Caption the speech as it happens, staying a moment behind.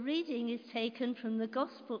The reading is taken from the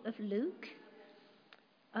Gospel of Luke,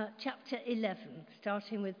 chapter 11,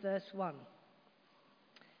 starting with verse 1.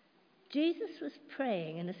 Jesus was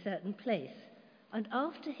praying in a certain place, and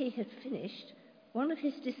after he had finished, one of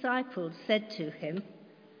his disciples said to him,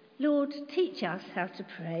 "Lord, teach us how to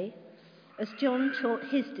pray, as John taught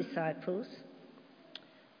his disciples."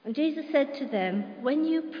 And Jesus said to them, "When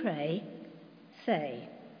you pray, say,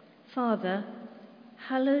 'Father,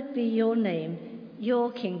 hallowed be your name,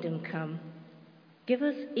 your kingdom come. Give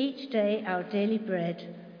us each day our daily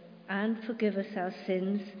bread, and forgive us our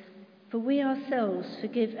sins, for we ourselves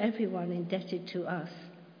forgive everyone indebted to us.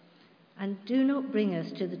 And do not bring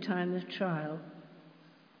us to the time of trial.'"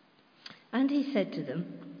 And he said to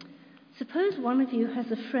them, "Suppose one of you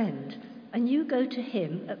has a friend, and you go to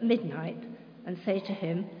him at midnight and say to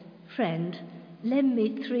him, 'Friend, lend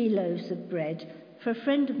me 3 loaves of bread, for a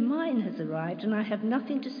friend of mine has arrived and I have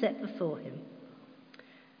nothing to set before him.'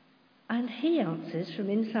 And he answers from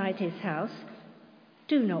inside his house,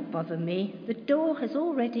 'Do not bother me. The door has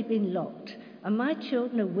already been locked, and my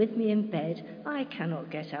children are with me in bed. I cannot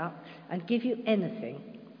get up and give you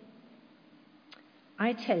anything.'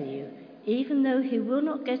 I tell you, even though he will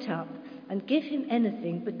not get up and give him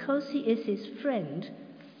anything because he is his friend,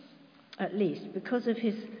 at least because of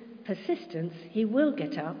his persistence, he will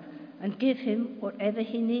get up and give him whatever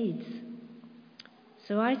he needs.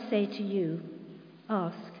 So I say to you,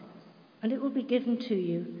 ask, and it will be given to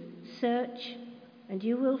you. Search, and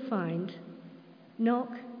you will find.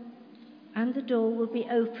 Knock, and the door will be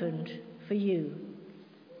opened for you.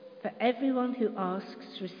 For everyone who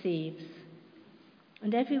asks receives,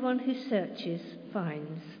 and everyone who searches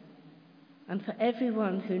finds, and for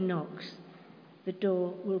everyone who knocks, the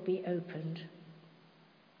door will be opened.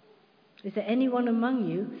 Is there anyone among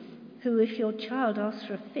you who, if your child asks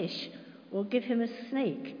for a fish, will give him a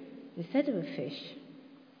snake instead of a fish?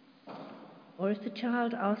 Or if the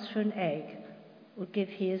child asks for an egg, will give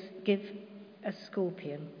a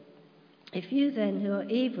scorpion? If you then, who are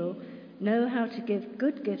evil, know how to give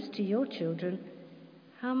good gifts to your children,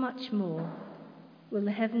 how much more will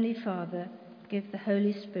the Heavenly Father give the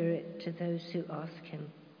Holy Spirit to those who ask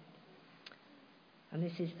him?" And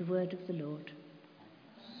this is the word of the Lord.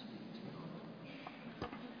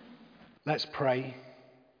 Let's pray.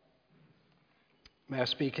 May I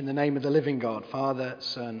speak in the name of the living God, Father,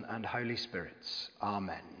 Son, and Holy Spirit.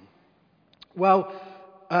 Amen. Well,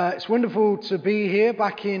 it's wonderful to be here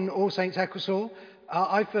back in All Saints Ecclesall.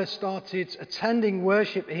 I first started attending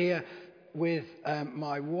worship here with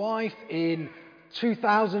my wife in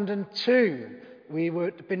 2002. We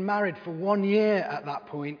had been married for 1 year at that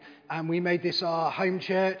point, and we made this our home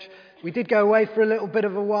church. We did go away for a little bit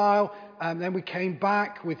of a while, then we came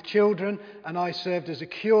back with children, and I served as a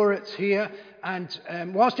curate here. And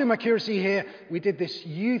whilst doing my curacy here, we did this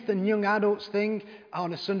youth and young adults thing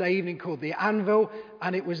on a Sunday evening called the Anvil,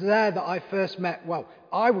 and it was there that I first met, well,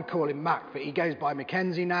 I would call him Mac, but he goes by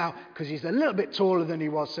Mackenzie now because he's a little bit taller than he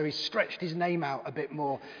was, so he's stretched his name out a bit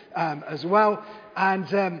more as well.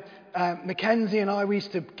 And Mackenzie and I, we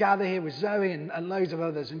used to gather here with Zoe and loads of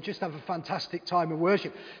others and just have a fantastic time of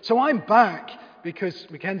worship. So I'm back because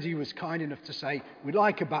Mackenzie was kind enough to say, "We'd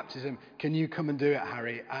like a baptism. Can you come and do it,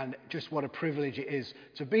 Harry?" And just what a privilege it is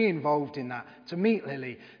to be involved in that, to meet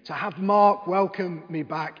Lily, to have Mark welcome me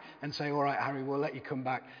back and say, "All right, Harry, we'll let you come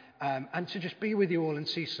back." And to just be with you all and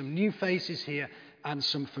see some new faces here and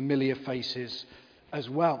some familiar faces as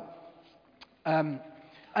well.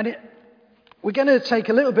 We're going to take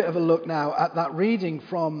a little bit of a look now at that reading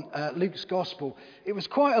from Luke's Gospel. It was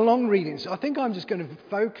quite a long reading, so I think I'm just going to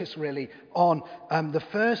focus really on the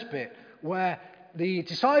first bit, where the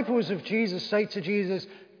disciples of Jesus say to Jesus,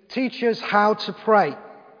 "Teach us how to pray."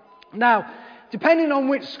 Now, depending on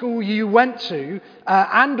which school you went to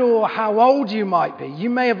and or how old you might be,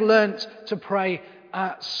 you may have learnt to pray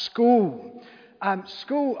at school.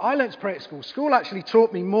 I learnt to pray at school. School actually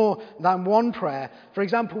taught me more than one prayer. For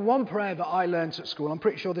example, one prayer that I learnt at school, I'm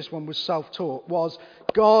pretty sure this one was self-taught, was,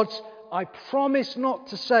 "God, I promise not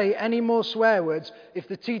to say any more swear words if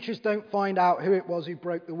the teachers don't find out who it was who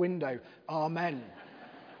broke the window. Amen."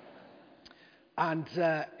 And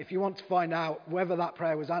if you want to find out whether that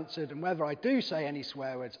prayer was answered and whether I do say any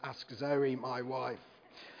swear words, ask Zoe, my wife.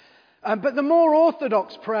 But the more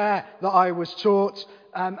orthodox prayer that I was taught,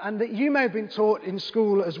 and that you may have been taught in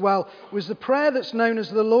school as well, was the prayer that's known as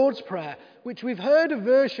the Lord's Prayer, which we've heard a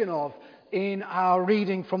version of in our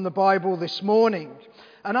reading from the Bible this morning.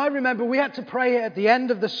 And I remember we had to pray it at the end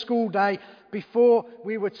of the school day before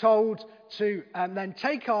we were told to then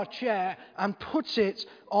take our chair and put it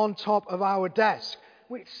on top of our desk,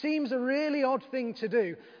 which seems a really odd thing to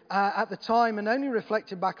do. at the time, and only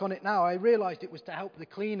reflecting back on it now, I realised it was to help the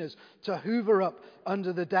cleaners to hoover up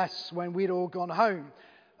under the desks when we'd all gone home.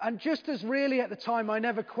 And just as really at the time I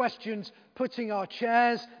never questioned putting our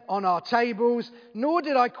chairs on our tables, nor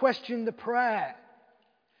did I question the prayer.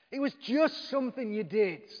 It was just something you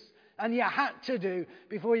did and you had to do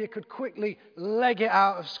before you could quickly leg it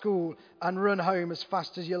out of school and run home as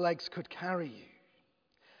fast as your legs could carry you.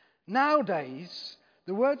 Nowadays,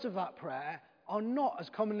 the words of that prayer are not as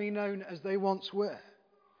commonly known as they once were.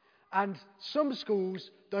 And some schools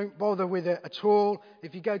don't bother with it at all.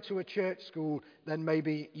 If you go to a church school, then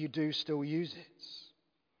maybe you do still use it.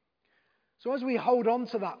 So as we hold on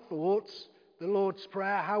to that thought, the Lord's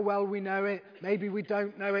Prayer, how well we know it, maybe we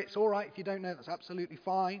don't know it, it's all right if you don't know it, that's absolutely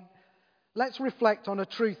fine. Let's reflect on a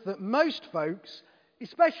truth that most folks,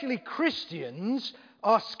 especially Christians,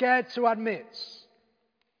 are scared to admit.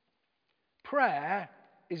 Prayer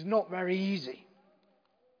is not very easy.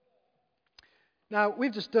 Now,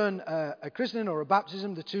 we've just done a christening or a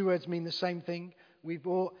baptism. The two words mean the same thing. We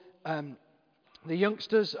brought the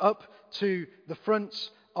youngsters up to the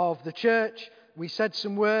front of the church. We said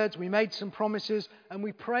some words, we made some promises, and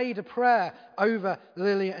we prayed a prayer over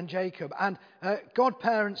Lily and Jacob. And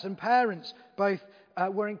godparents and parents both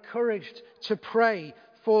were encouraged to pray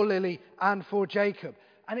for Lily and for Jacob.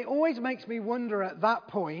 And it always makes me wonder at that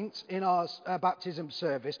point in our baptism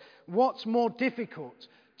service, what's more difficult,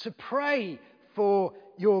 to pray for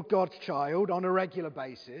your godchild on a regular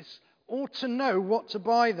basis, or to know what to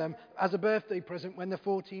buy them as a birthday present when they're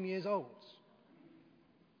 14 years old.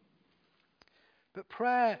 But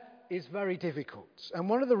prayer is very difficult. And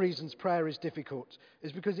one of the reasons prayer is difficult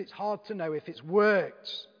is because it's hard to know if it's worked.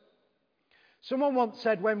 Someone once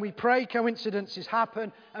said, when we pray, coincidences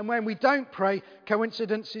happen, and when we don't pray,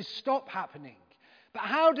 coincidences stop happening. But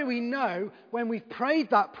how do we know when we've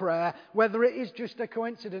prayed that prayer whether it is just a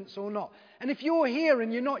coincidence or not? And if you're here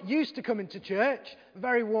and you're not used to coming to church, a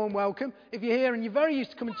very warm welcome. If you're here and you're very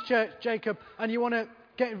used to coming to church, Jacob, and you want to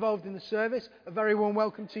get involved in the service, a very warm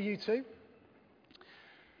welcome to you too.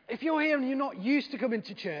 If you're here and you're not used to coming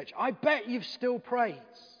to church, I bet you've still prayed.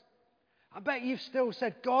 I bet you've still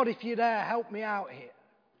said, God, if you're there, help me out here.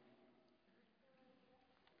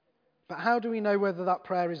 But how do we know whether that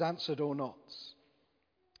prayer is answered or not?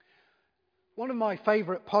 One of my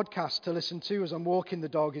favourite podcasts to listen to as I'm walking the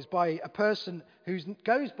dog is by a person who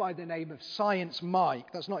goes by the name of Science Mike.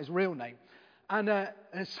 That's not his real name. And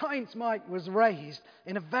Science Mike was raised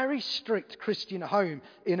in a very strict Christian home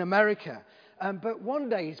in America. But one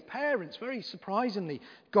day his parents, very surprisingly,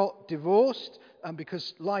 got divorced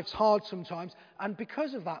because life's hard sometimes. And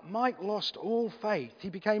because of that, Mike lost all faith. He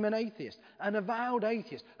became an atheist, an avowed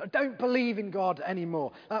atheist. I don't believe in God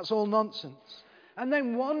anymore. That's all nonsense. And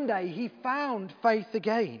then one day he found faith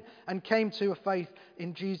again and came to a faith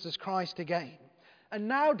in Jesus Christ again. And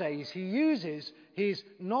nowadays he uses his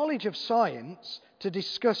knowledge of science to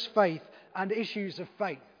discuss faith and issues of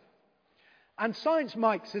faith. And Science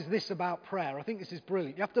Mike says this about prayer. I think this is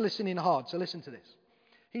brilliant. You have to listen in hard, so listen to this.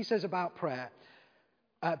 He says about prayer,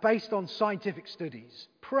 based on scientific studies,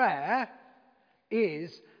 prayer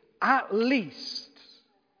is at least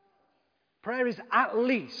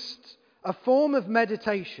a form of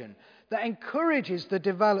meditation that encourages the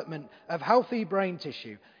development of healthy brain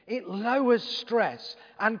tissue. It lowers stress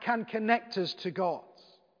and can connect us to God.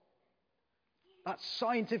 That's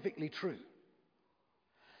scientifically true.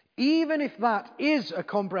 Even if that is a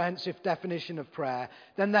comprehensive definition of prayer,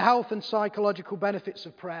 then the health and psychological benefits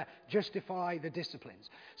of prayer justify the disciplines.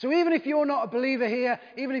 So even if you're not a believer here,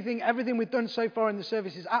 even if you think everything we've done so far in the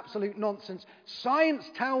service is absolute nonsense, science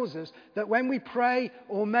tells us that when we pray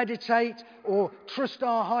or meditate or trust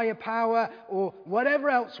our higher power or whatever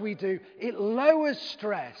else we do, it lowers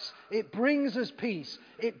stress, it brings us peace,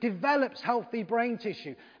 it develops healthy brain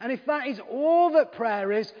tissue. And if that is all that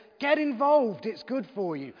prayer is, get involved, it's good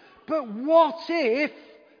for you. But what if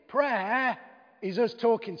prayer is us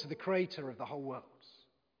talking to the creator of the whole world?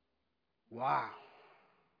 Wow.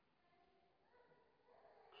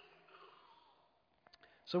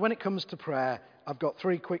 So when it comes to prayer, I've got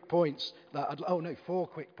 4 quick points that I'd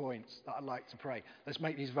like to pray. Let's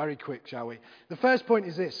make these very quick, shall we? The first point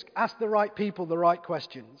is this: ask the right people the right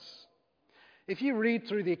questions. If you read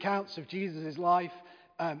through the accounts of Jesus' life,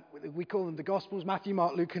 we call them the Gospels, Matthew,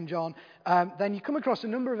 Mark, Luke and John, then you come across a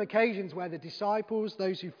number of occasions where the disciples,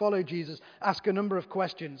 those who follow Jesus, ask a number of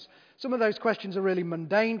questions. Some of those questions are really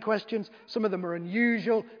mundane questions. Some of them are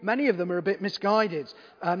unusual. Many of them are a bit misguided.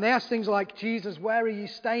 They ask things like, Jesus, where are you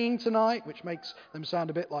staying tonight? Which makes them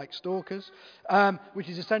sound a bit like stalkers, which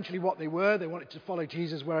is essentially what they were. They wanted to follow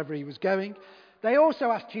Jesus wherever he was going. They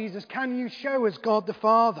also asked Jesus, can you show us God the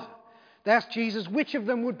Father? They asked Jesus, which of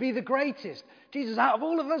them would be the greatest? Jesus, out of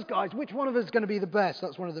all of us guys, which one of us is going to be the best?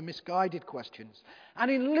 That's one of the misguided questions. And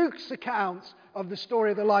in Luke's account of the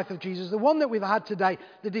story of the life of Jesus, the one that we've had today,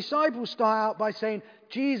 the disciples start out by saying,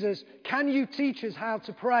 Jesus, can you teach us how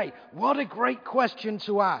to pray? What a great question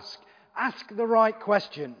to ask. Ask the right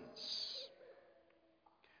questions.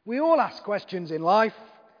 We all ask questions in life.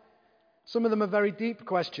 Some of them are very deep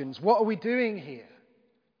questions. What are we doing here?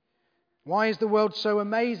 Why is the world so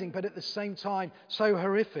amazing, but at the same time so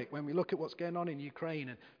horrific when we look at what's going on in Ukraine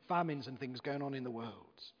and famines and things going on in the world?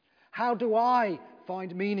 How do I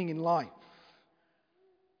find meaning in life?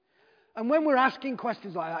 And when we're asking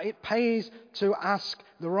questions like that, it pays to ask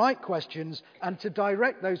the right questions and to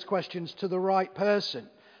direct those questions to the right person.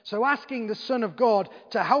 So asking the Son of God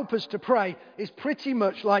to help us to pray is pretty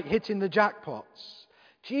much like hitting the jackpots.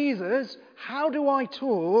 Jesus, how do I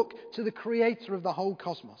talk to the creator of the whole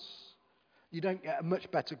cosmos? You don't get a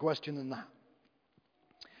much better question than that.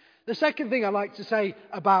 The second thing I like to say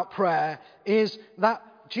about prayer is that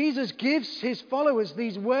Jesus gives his followers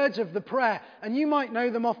these words of the prayer, and you might know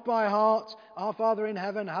them off by heart. Our Father in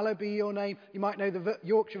heaven, hallowed be your name. You might know the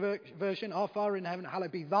Yorkshire version, Our Father in heaven,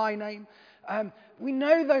 hallowed be thy name. We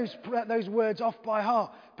know those words off by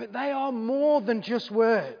heart, but they are more than just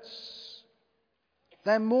words.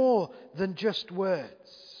 They're more than just words.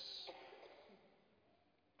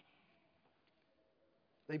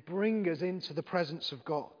 They bring us into the presence of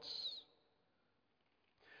God.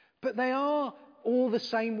 But they are all the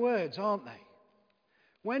same words, aren't they?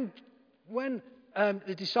 When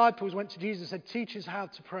the disciples went to Jesus and said, teach us how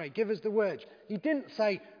to pray, give us the words, he didn't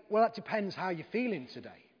say, well, that depends how you're feeling today.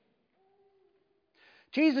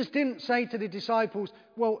 Jesus didn't say to the disciples,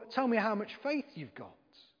 well, tell me how much faith you've got.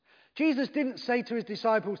 Jesus didn't say to his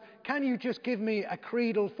disciples, can you just give me a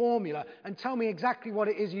creedal formula and tell me exactly what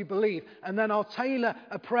it is you believe, and then I'll tailor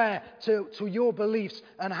a prayer to your beliefs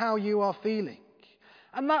and how you are feeling.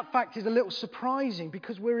 And that fact is a little surprising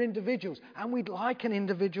because we're individuals and we'd like an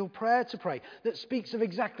individual prayer to pray that speaks of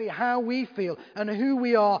exactly how we feel and who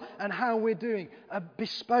we are and how we're doing. A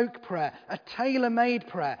bespoke prayer, a tailor-made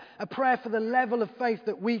prayer, a prayer for the level of faith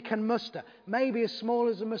that we can muster. Maybe as small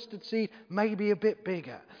as a mustard seed, maybe a bit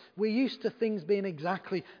bigger. We're used to things being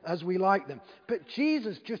exactly as we like them. But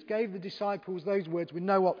Jesus just gave the disciples those words with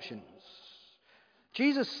no options.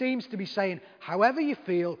 Jesus seems to be saying, however you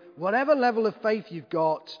feel, whatever level of faith you've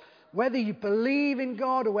got, whether you believe in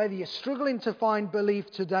God or whether you're struggling to find belief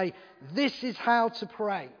today, this is how to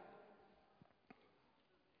pray.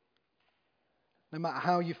 No matter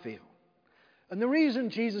how you feel. And the reason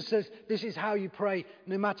Jesus says this is how you pray,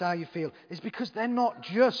 no matter how you feel, is because they're not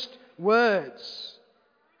just words.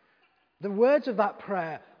 The words of that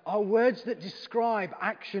prayer are words that describe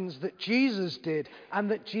actions that Jesus did and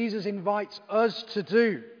that Jesus invites us to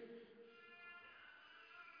do.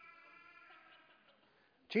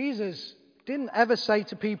 Jesus didn't ever say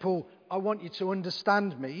to people, I want you to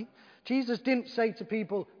understand me. Jesus didn't say to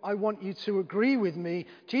people, I want you to agree with me.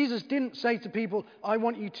 Jesus didn't say to people, I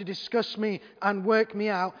want you to discuss me and work me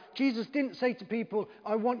out. Jesus didn't say to people,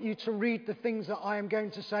 I want you to read the things that I am going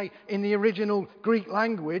to say in the original Greek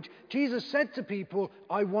language. Jesus said to people,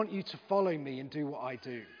 I want you to follow me and do what I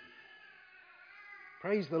do.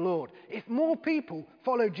 Praise the Lord. If more people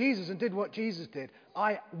followed Jesus and did what Jesus did,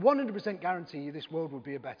 I 100% guarantee you this world would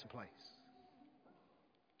be a better place.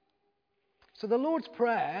 So the Lord's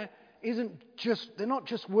Prayer they're not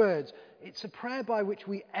just words. It's a prayer by which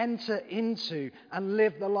we enter into and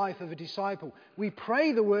live the life of a disciple. We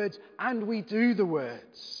pray the words and we do the words.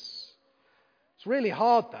 It's really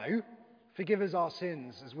hard though. Forgive us our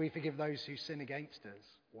sins as we forgive those who sin against us.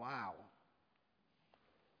 Wow.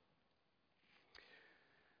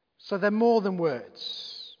 So they're more than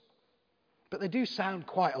words. But they do sound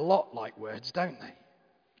quite a lot like words, don't they?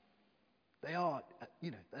 They are,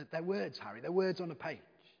 they're words, Harry. They're words on a page.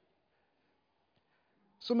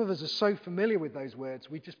 Some of us are so familiar with those words,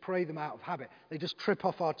 we just pray them out of habit. They just trip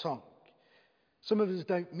off our tongue. Some of us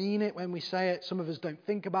don't mean it when we say it. Some of us don't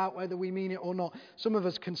think about whether we mean it or not. Some of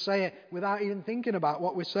us can say it without even thinking about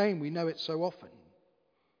what we're saying. We know it so often.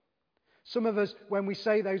 Some of us, when we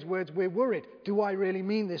say those words, we're worried. Do I really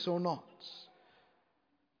mean this or not?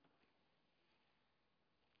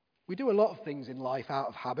 We do a lot of things in life out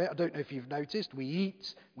of habit. I don't know if you've noticed. We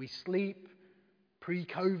eat, we sleep.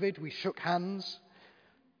 Pre-COVID, we shook hands.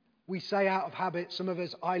 We say out of habit, some of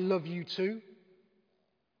us, I love you too.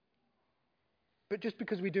 But just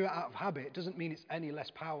because we do it out of habit, it doesn't mean it's any less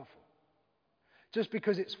powerful. Just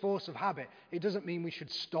because it's force of habit, it doesn't mean we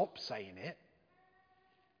should stop saying it.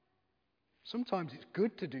 Sometimes it's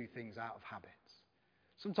good to do things out of habits.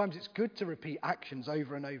 Sometimes it's good to repeat actions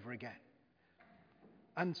over and over again.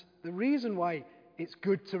 And the reason why it's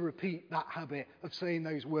good to repeat that habit of saying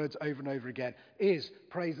those words over and over again is,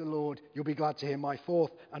 praise the Lord, you'll be glad to hear my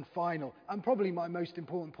fourth and final, and probably my most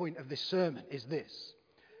important point of this sermon is this.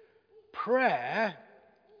 Prayer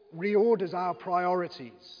reorders our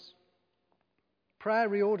priorities. Prayer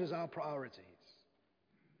reorders our priorities.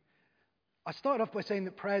 I started off by saying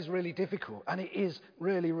that prayer is really difficult, and it is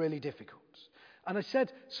really, really difficult. And I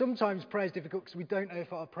said sometimes prayer is difficult because we don't know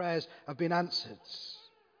if our prayers have been answered.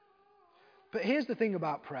 But here's the thing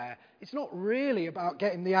about prayer. It's not really about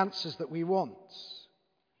getting the answers that we want.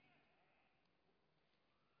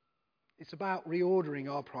 It's about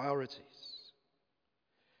reordering our priorities.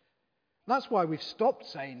 That's why we've stopped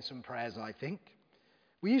saying some prayers, I think.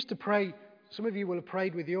 We used to pray, some of you will have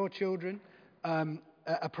prayed with your children,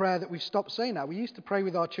 a prayer that we've stopped saying now. We used to pray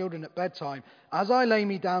with our children at bedtime. As I lay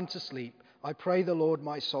me down to sleep, I pray the Lord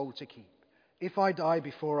my soul to keep. If I die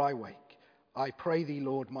before I wake, I pray thee,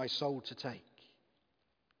 Lord, my soul to take.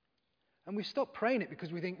 And we stopped praying it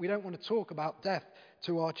because we think we don't want to talk about death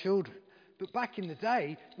to our children. But back in the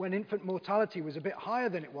day, when infant mortality was a bit higher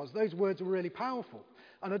than it was, those words were really powerful.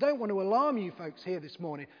 And I don't want to alarm you folks here this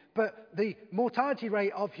morning, but the mortality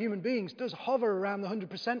rate of human beings does hover around the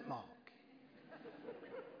 100% mark.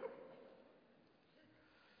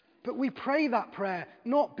 But we pray that prayer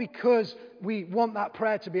not because we want that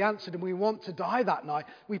prayer to be answered and we want to die that night.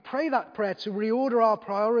 We pray that prayer to reorder our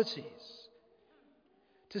priorities.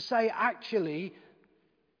 To say, actually,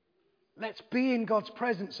 let's be in God's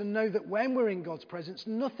presence and know that when we're in God's presence,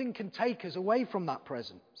 nothing can take us away from that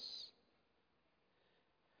presence.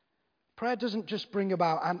 Prayer doesn't just bring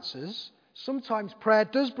about answers. Sometimes prayer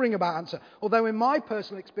does bring about answer. Although in my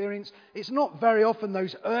personal experience, it's not very often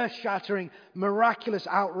those earth-shattering, miraculous,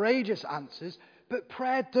 outrageous answers, but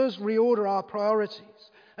prayer does reorder our priorities.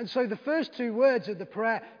 And so the first two words of the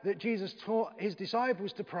prayer that Jesus taught his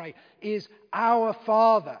disciples to pray is, Our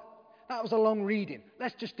Father. That was a long reading.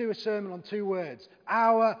 Let's just do a sermon on 2 words.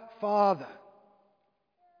 Our Father.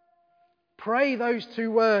 Pray those 2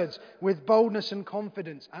 words with boldness and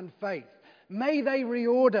confidence and faith. May they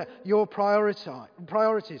reorder your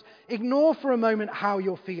priorities. Ignore for a moment how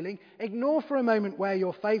you're feeling. Ignore for a moment where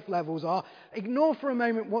your faith levels are. Ignore for a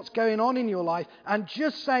moment what's going on in your life. And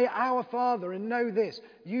just say, Our Father, and know this.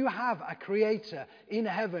 You have a Creator in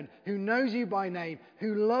heaven who knows you by name,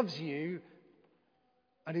 who loves you,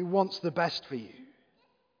 and who wants the best for you.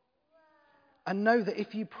 And know that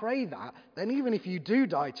if you pray that, then even if you do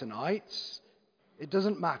die tonight, it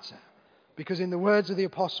doesn't matter. Because in the words of the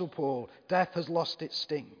Apostle Paul, death has lost its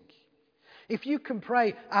sting. If you can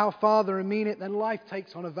pray, Our Father, and mean it, then life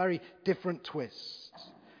takes on a very different twist.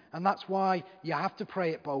 And that's why you have to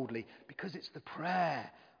pray it boldly, because it's the prayer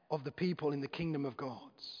of the people in the kingdom of God.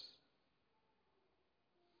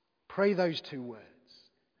 Pray those 2 words,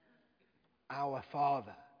 Our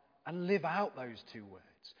Father, and live out those 2 words.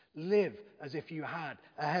 Live as if you had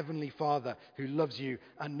a heavenly Father who loves you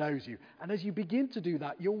and knows you. And as you begin to do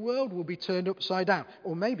that, your world will be turned upside down.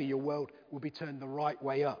 Or maybe your world will be turned the right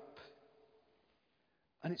way up.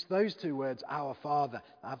 And it's those 2 words, Our Father,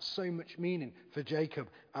 that have so much meaning for Jacob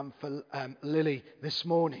and for Lily this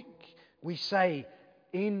morning. We say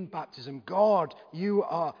in baptism, God, you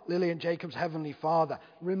are Lily and Jacob's heavenly Father.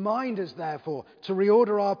 Remind us, therefore, to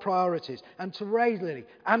reorder our priorities and to raise Lily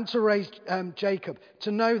and to raise Jacob,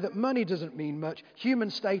 to know that money doesn't mean much. Human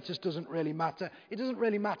status doesn't really matter. It doesn't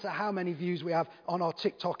really matter how many views we have on our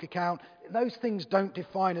TikTok account. Those things don't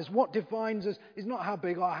define us. What defines us is not how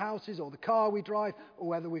big our house is or the car we drive or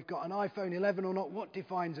whether we've got an iPhone 11 or not. What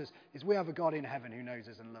defines us is we have a God in heaven who knows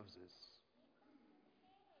us and loves us.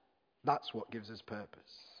 That's what gives us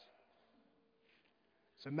purpose.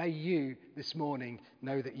 So may you this morning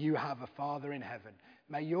know that you have a Father in heaven.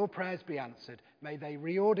 May your prayers be answered. May they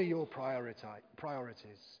reorder your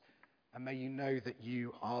priorities. And may you know that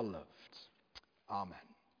you are loved. Amen.